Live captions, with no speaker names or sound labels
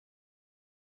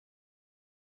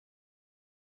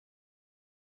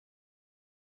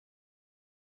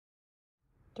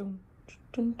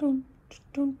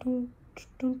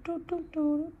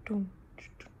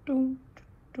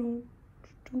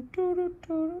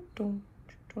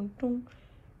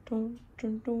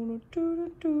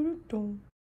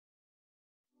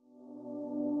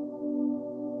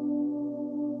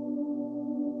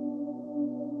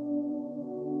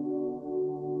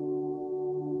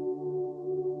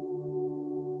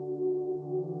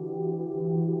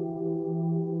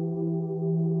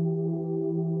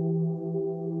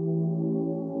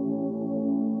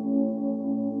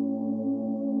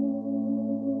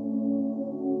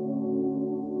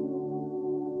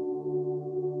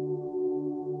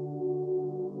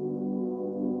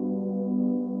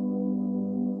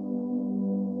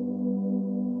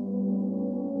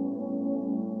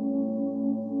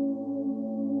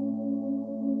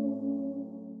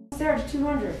There to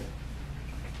 200.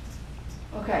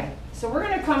 Okay, so we're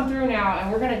going to come through now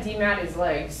and we're going to demat his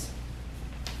legs.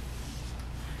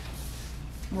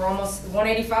 We're almost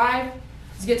 185.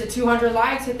 Let's get to 200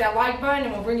 likes. Hit that like button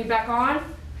and we'll bring you back on.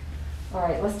 All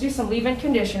right, let's do some leave-in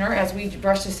conditioner as we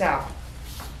brush this out.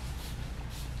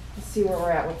 Let's see where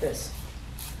we're at with this.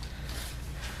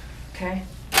 Okay.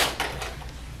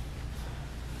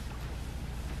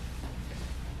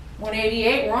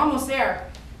 188, we're almost there.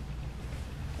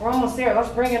 We're almost there. Let's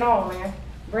bring it on, man.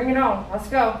 Bring it on. Let's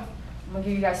go. I'm going to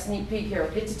give you guys a sneak peek here.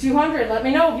 Get to 200. Let me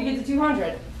know if you get to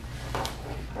 200. All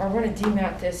right, we're going to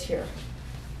demat this here.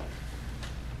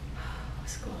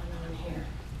 What's going on here?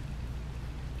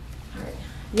 All right.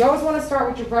 You always want to start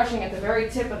with your brushing at the very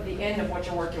tip of the end of what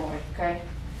you're working with, okay?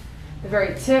 The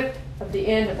very tip of the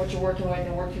end of what you're working with,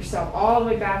 and work yourself all the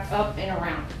way back up and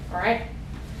around, all right?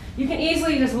 You can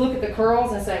easily just look at the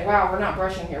curls and say, wow, we're not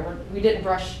brushing here. We didn't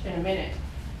brush in a minute.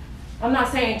 I'm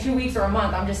not saying 2 weeks or a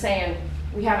month. I'm just saying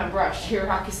we haven't brushed. Here,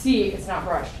 I can see it's not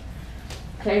brushed.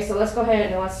 Okay, so let's go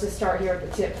ahead and let's just start here at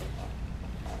the tip.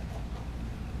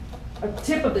 A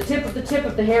tip of the tip of the tip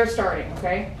of the hair starting,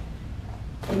 okay?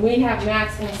 And we have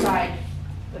mats inside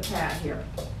the pad here.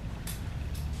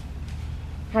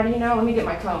 How do you know? Let me get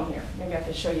my comb here. Maybe I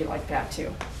can show you like that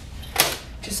too.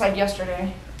 Just like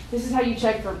yesterday. This is how you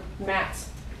check for mats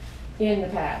in the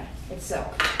pad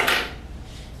itself.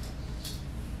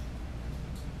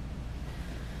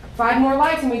 5 more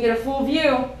likes and we get a full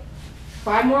view.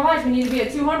 5 more likes, we need to be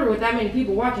at 200 with that many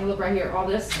people watching. Look right here, all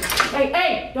this. Hey,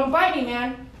 hey, don't bite me,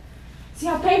 man. See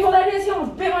how painful that is? He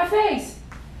almost bit my face.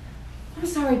 I'm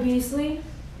sorry, Beasley.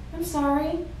 I'm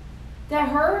sorry. That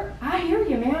hurt? I hear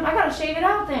you, man. I gotta shave it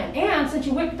out then. And since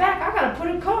you whipped back, I gotta put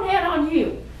a cone head on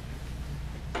you.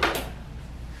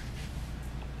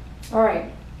 All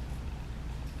right.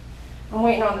 I'm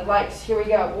waiting on the likes. Here we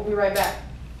go. We'll be right back.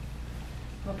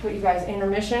 I'll put you guys in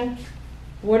intermission.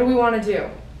 What do we want to do?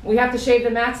 We have to shave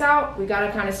the mats out. We got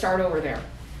to kind of start over there.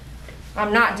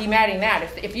 I'm not dematting that.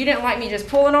 If you didn't like me just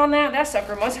pulling on that, that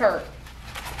sucker must hurt.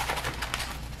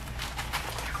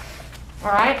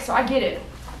 All right, so I get it.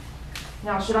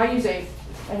 Now, should I use a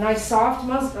nice soft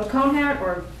cone head,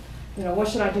 or, you know, what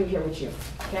should I do here with you?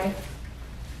 Okay.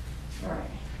 All right.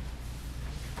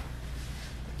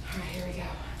 All right, here we go.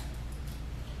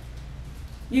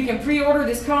 You can pre-order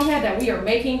this cone head that we are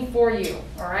making for you,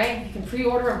 all right? You can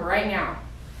pre-order them right now.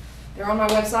 They're on my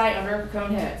website under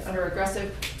cone heads, under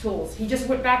aggressive tools. He just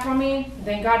whipped back on me.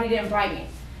 Thank God he didn't bite me.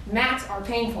 Mats are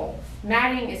painful.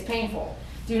 Matting is painful.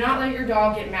 Do not let your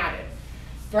dog get matted.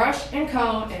 Brush and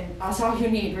comb, and that's all you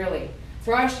need, really.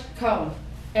 Brush, comb,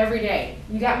 every day.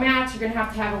 You got mats, you're gonna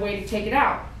have a way to take it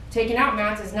out. Taking out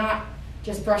mats is not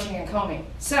just brushing and combing.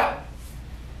 So,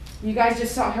 you guys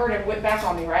just heard him whip back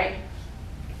on me, right?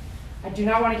 I do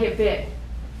not want to get bit,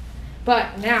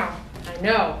 but now I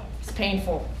know it's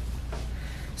painful.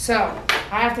 So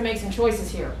I have to make some choices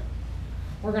here.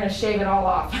 We're going to shave it all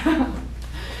off.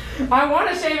 I want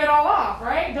to shave it all off,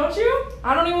 right? Don't you?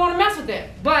 I don't even want to mess with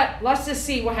it, but let's just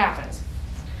see what happens.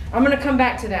 I'm going to come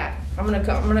back to that. I'm going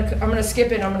to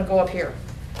skip it and I'm going to go up here.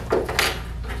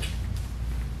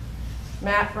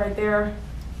 Mat right there.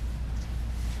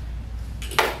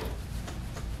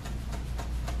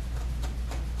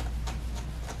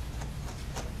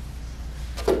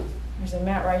 There's a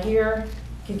mat right here.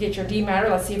 You can get your dematter.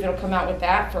 Let's see if it'll come out with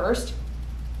that first.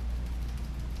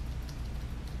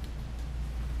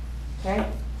 Okay,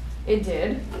 it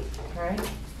did. All right.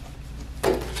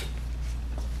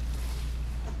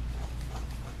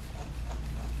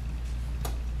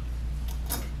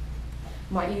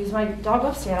 Might use my dog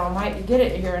up stand. I might get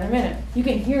it here in a minute. You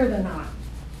can hear the knot.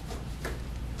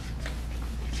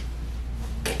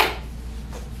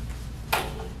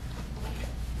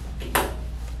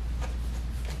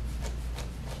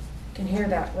 Can hear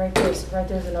that right there. Right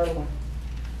there's another one.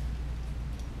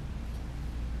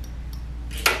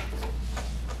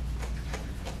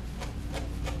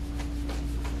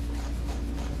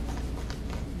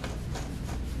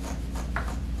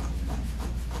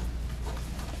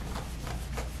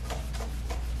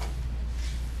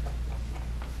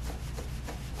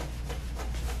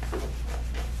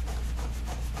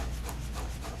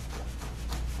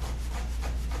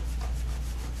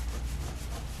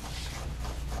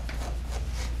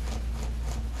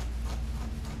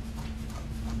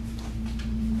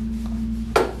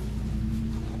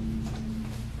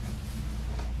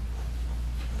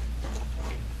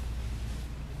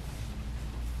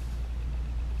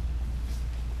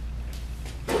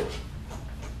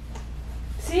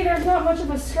 see, there's not much of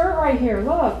a skirt right here.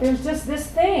 Look, there's just this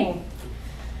thing.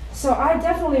 So I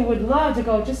definitely would love to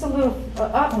go just a little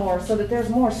up more so that there's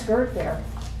more skirt there.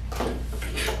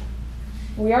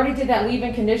 We already did that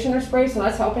leave-in conditioner spray, so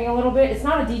that's helping a little bit. It's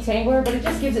not a detangler, but it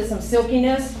just gives it some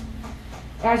silkiness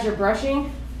as you're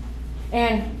brushing.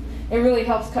 And it really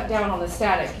helps cut down on the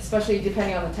static, especially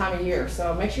depending on the time of year.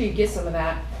 So make sure you get some of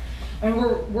that. And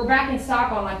we're back in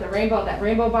stock on like that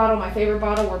rainbow bottle, my favorite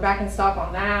bottle. We're back in stock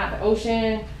on that. The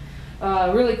ocean,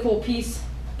 really cool peace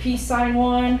sign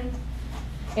one,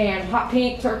 and hot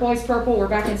pink, turquoise purple. We're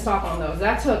back in stock on those.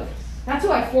 That took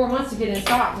like 4 months to get in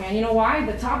stock, man. You know why?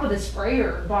 The top of the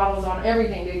sprayer bottles on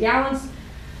everything, the gallons.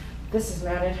 This is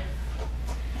mounted.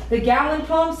 The gallon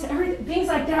pumps, everything, things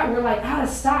like that were like out of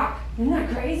stock. Isn't that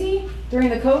crazy? During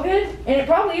the COVID, and it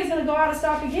probably is going to go out of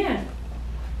stock again.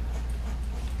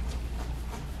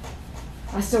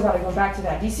 I still got to go back to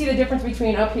that. Do you see the difference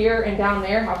between up here and down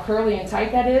there, how curly and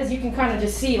tight that is? You can kind of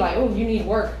just see like, oh, you need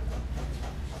work.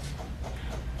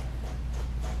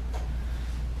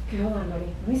 Okay, hold on, buddy.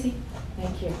 Let me see.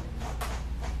 Thank you.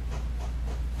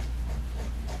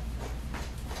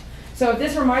 So if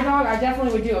this were my dog, I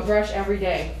definitely would do a brush every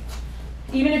day.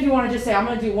 Even if you want to just say, I'm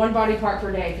going to do one body part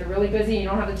per day. If you're really busy and you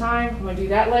don't have the time, I'm going to do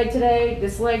that leg today,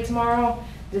 this leg tomorrow,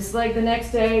 this leg the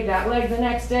next day, that leg the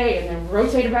next day, and then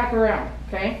rotate it back around,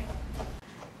 okay?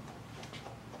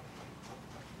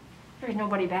 There's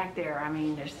nobody back there. I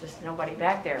mean, there's just nobody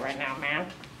back there right now, man.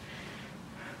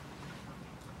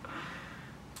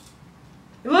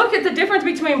 Look at the difference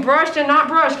between brushed and not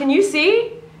brushed. Can you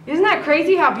see? Isn't that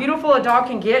crazy how beautiful a dog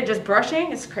can get just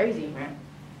brushing? It's crazy, man.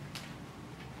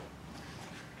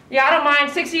 Yeah, I don't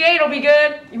mind. 68 will be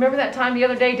good. You remember that time the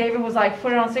other day David was like,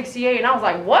 put it on 68, and I was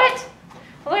like, what?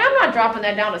 I was like, I'm not dropping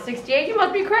that down to 68. You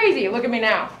must be crazy. Look at me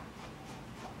now.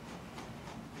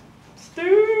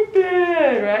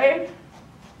 Stupid, right?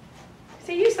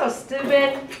 See, you so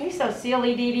stupid. You so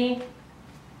silly, Dee.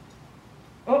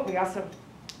 Oh, we got some.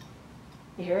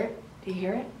 You hear it? Do you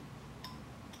hear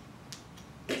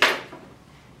it?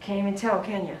 Can't even tell,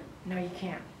 can you? No, you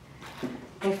can't.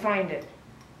 Go find it.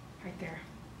 Right there.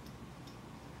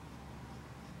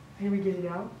 Here we get it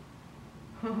out.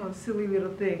 Oh, silly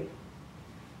little thing.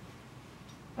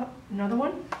 Oh, another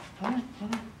one. Hold on,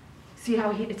 hold on. See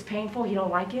how it's painful? He don't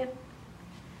like it?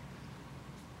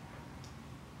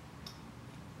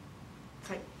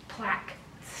 It's like plaque.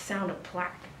 It's the sound of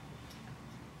plaque.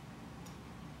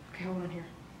 Okay, hold on here.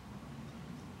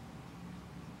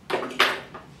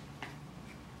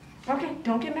 Okay,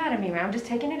 don't get mad at me, man. I'm just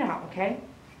taking it out, okay?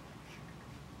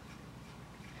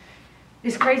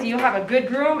 It's crazy. You'll have a good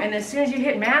groom, and as soon as you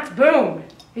hit mats, boom!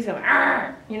 He's going,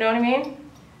 argh! You know what I mean?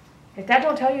 If that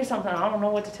don't tell you something, I don't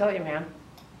know what to tell you, man.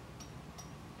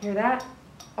 Hear that?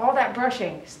 All that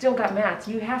brushing, still got mats.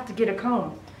 You have to get a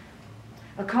comb.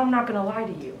 A comb not going to lie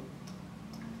to you.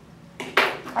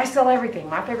 I sell everything.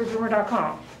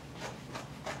 MyFavoriteGroomer.com.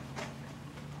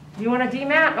 You want to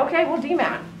demat? Okay, we'll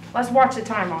demat. Let's watch the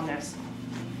time on this.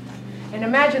 And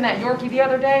imagine that Yorkie the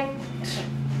other day.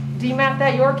 Demat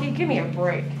that Yorkie? Give me a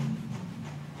break.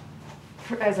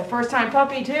 As a first-time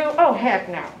puppy, too? Oh, heck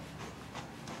no.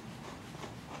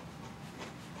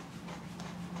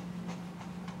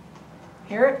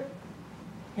 Hear it?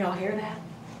 Y'all hear that?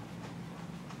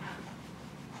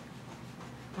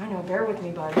 I know, bear with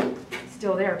me, buddy. It's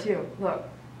still there, too. Look.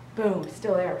 Boom,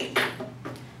 still there.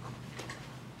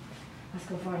 Let's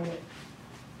go find it.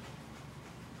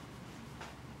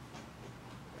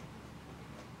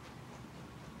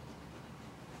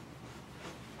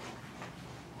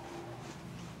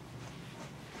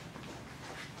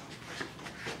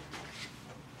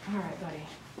 All right, buddy.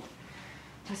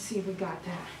 Let's see if we got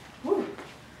that. Whew.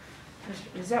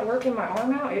 Is that working my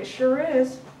arm out? It sure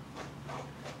is.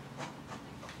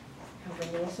 I'll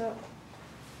bring this up.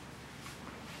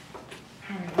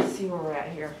 All right, let's see where we're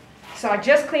at here. So I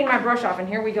just cleaned my brush off, and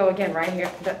here we go again, right here.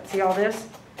 See all this?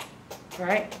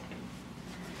 Right?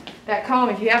 That comb,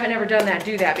 if you haven't ever done that,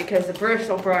 do that, because the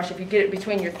bristle brush, if you get it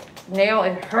between your nail,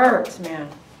 it hurts, man.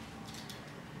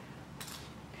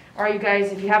 All right, you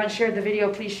guys, if you haven't shared the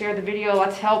video, please share the video.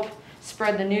 Let's help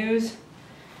spread the news.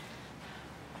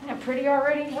 Isn't that pretty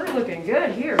already? We're looking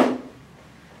good here.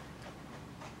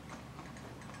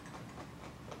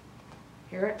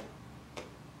 Hear it?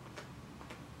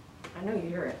 I know you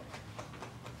hear it.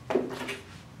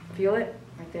 Feel it?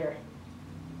 Right there.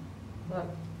 Look.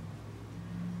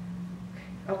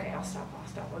 Okay, I'll stop.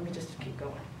 Let me just keep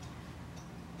going.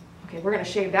 Okay, we're going to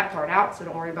shave that part out, so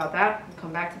don't worry about that. We'll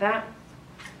come back to that.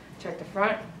 Check the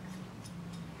front.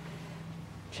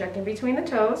 Check in between the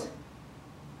toes.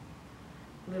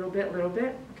 Little bit.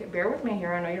 Okay, bear with me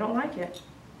here. I know you don't like it.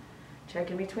 Check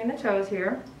in between the toes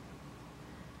here.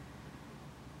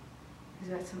 Is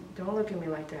that some, don't look at me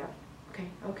like that. Okay,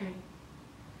 okay.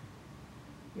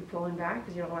 You're pulling back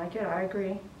because you don't like it? I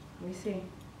agree. Let me see.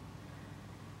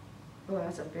 Oh,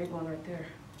 that's a big one right there.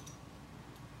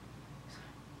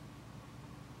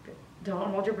 Good.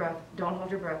 Don't hold your breath. Don't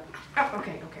hold your breath. Oh,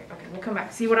 okay. We'll come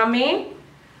back. See what I mean?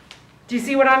 Do you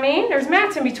see what I mean? There's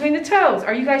mats in between the toes.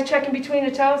 Are you guys checking between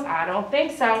the toes? I don't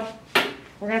think so.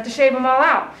 We're going to have to shave them all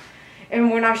out. And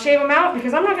when I shave them out,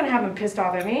 because I'm not going to have them pissed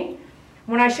off at me,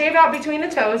 when I shave out between the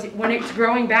toes, when it's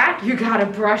growing back, you got to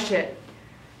brush it.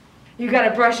 You got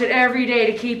to brush it every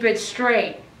day to keep it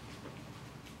straight.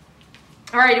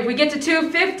 All right, if we get to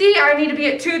 250, I need to be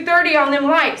at 230 on them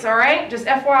likes, all right? Just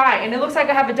FYI. And it looks like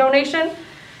I have a donation.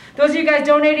 Those of you guys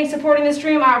donating, supporting the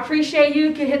stream, I appreciate you.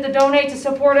 You can hit the donate to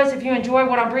support us if you enjoy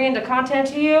what I'm bringing the content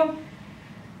to you.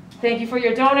 Thank you for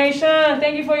your donation.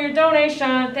 Thank you for your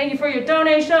donation. Thank you for your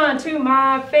donation to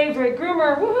my favorite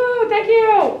groomer. Woohoo, thank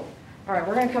you. All right,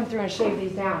 we're going to come through and shave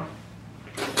these down.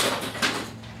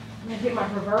 I'm going to get my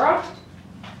Bravura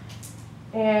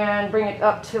and bring it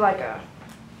up to like a,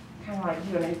 kind of like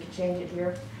you, and you can change it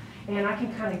here. And I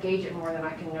can kind of gauge it more than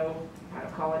I can know how to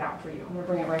call it out for you. I'm going to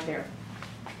bring it right there.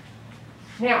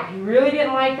 Now, he really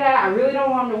didn't like that. I really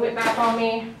don't want him to whip back on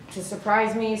me to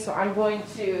surprise me, so I'm going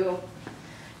to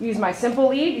use my simple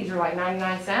lead. These are like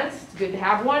 99 cents. It's good to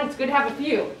have one. It's good to have a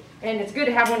few. And it's good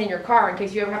to have one in your car in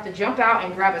case you ever have to jump out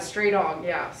and grab a stray dog.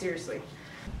 Yeah, seriously.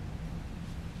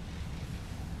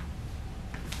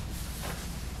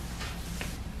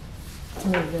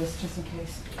 Move this just in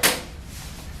case.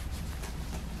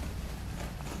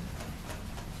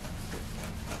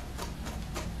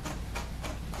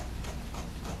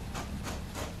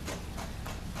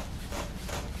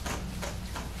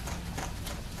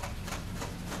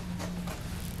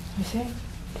 You see?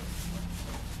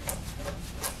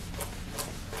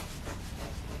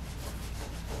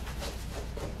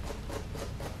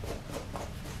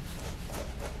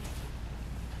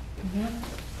 Yeah.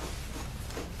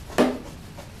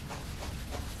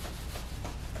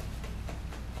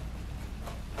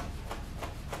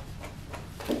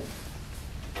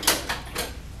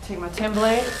 Take my 10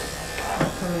 blade.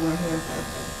 Come in right here.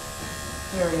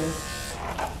 There it is.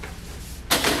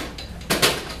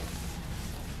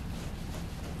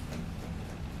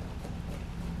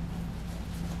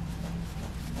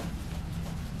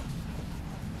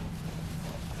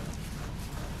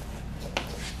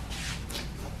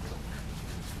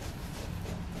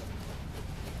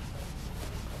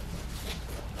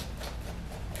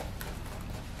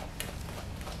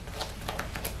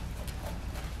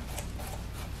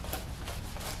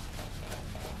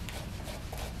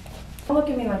 Don't look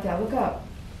at me like that. Look up.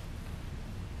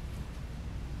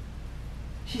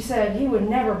 She said he would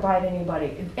never bite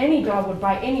anybody. Any dog would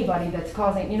bite anybody that's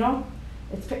causing, you know?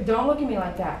 Don't look at me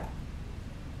like that.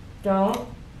 Don't.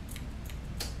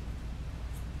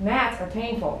 Mats are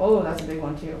painful. Oh, that's a big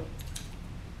one too.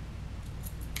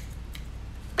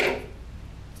 Look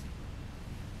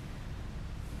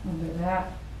at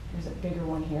that. There's a bigger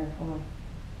one here. Hold on.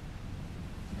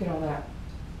 Look at all that.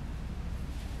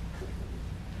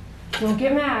 Don't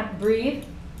get mad. Breathe.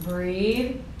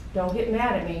 Breathe. Don't get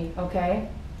mad at me, okay?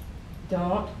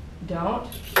 Don't.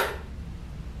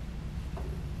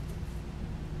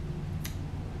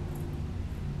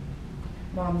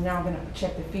 Mom's now going to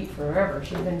check the feet forever.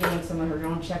 She's been doing some of her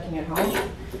own checking at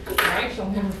home. Right? She'll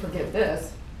never forget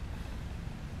this.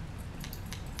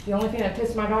 The only thing that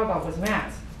pissed my dog off was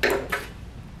Matt's. Look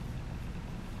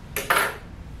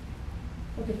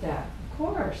at that. Of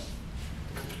course.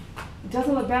 It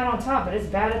doesn't look bad on top, but it's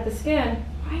bad at the skin.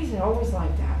 Why is it always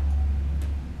like that?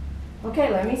 Okay,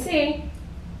 let me see.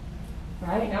 All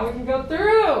right, now we can go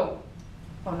through.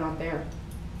 Oh, not there.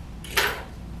 Let's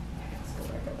go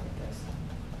back up like this.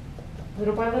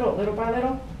 Little by little, little by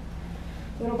little.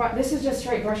 Little by, this is just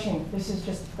straight brushing. This is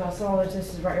just, that's all this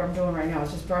is right I'm doing right now.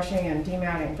 It's just brushing and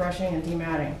dematting, brushing and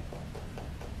dematting.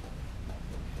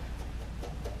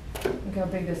 Look how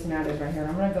big this mat is right here.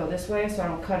 I'm going to go this way so I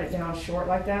don't cut it down short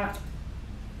like that.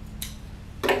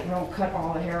 I don't cut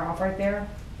all the hair off right there.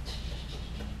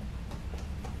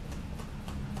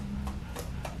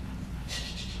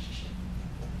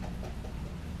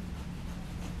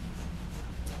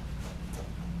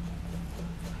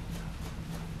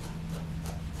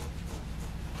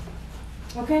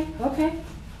 Okay, okay.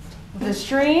 The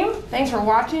stream, thanks for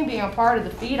watching, being a part of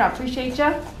the feed. I appreciate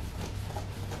you.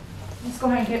 Let's go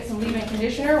ahead and get some leave-in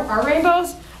conditioner. Our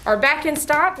rainbows are back in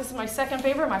stock. This is my second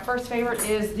favorite. My first favorite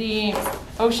is the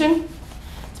Ocean.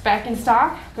 It's back in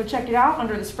stock. Go check it out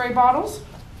under the spray bottles.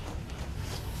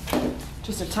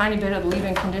 Just a tiny bit of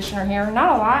leave-in conditioner here.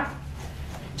 Not a lot.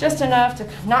 Just enough to,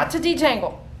 not to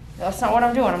detangle. That's not what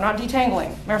I'm doing. I'm not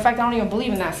detangling. Matter of fact, I don't even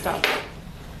believe in that stuff.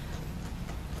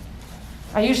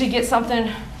 I usually get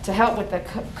something to help with the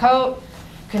coat,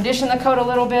 condition the coat a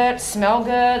little bit, smell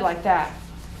good, like that.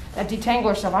 That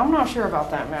detangler stuff, I'm not sure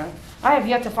about that, man. I have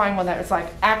yet to find one that is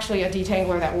like actually a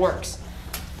detangler that works.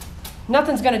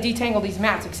 Nothing's gonna detangle these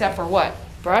mats except for what?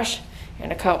 Brush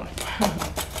and a comb.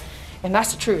 And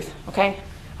that's the truth, okay?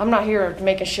 I'm not here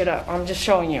making shit up. I'm just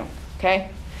showing you, okay?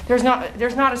 There's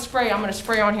not a spray I'm gonna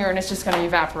spray on here and it's just gonna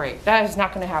evaporate. That is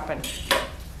not gonna happen.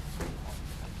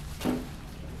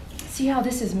 See how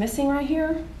this is missing right here?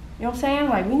 You know what I'm saying?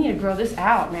 Like, we need to grow this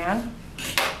out, man.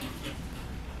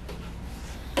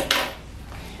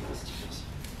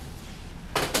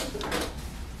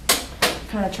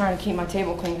 Kind of trying to keep my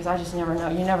table clean because I just never know.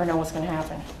 You never know what's going to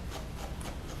happen.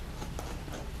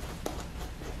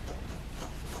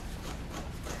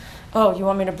 Oh, you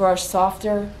want me to brush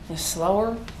softer and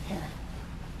slower? Here.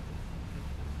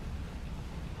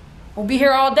 We'll be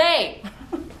here all day.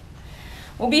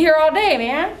 We'll be here all day,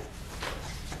 man.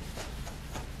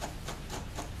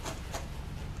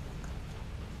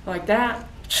 Like that.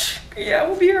 Yeah,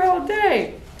 we'll be here all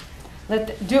day.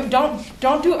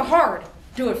 Don't do it hard.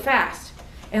 Do it fast.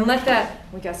 And let that,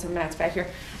 we got some mats back here.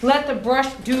 Let the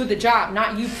brush do the job,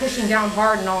 not you pushing down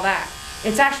hard and all that.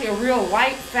 It's actually a real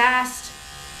light, fast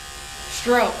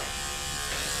stroke.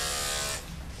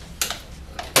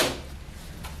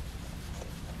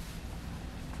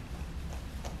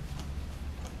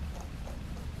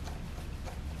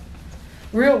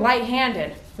 Real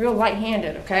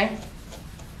light-handed, okay?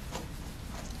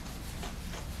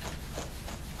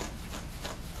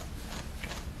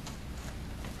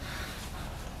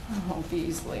 Oh,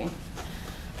 Beasley.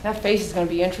 That face is going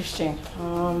to be interesting.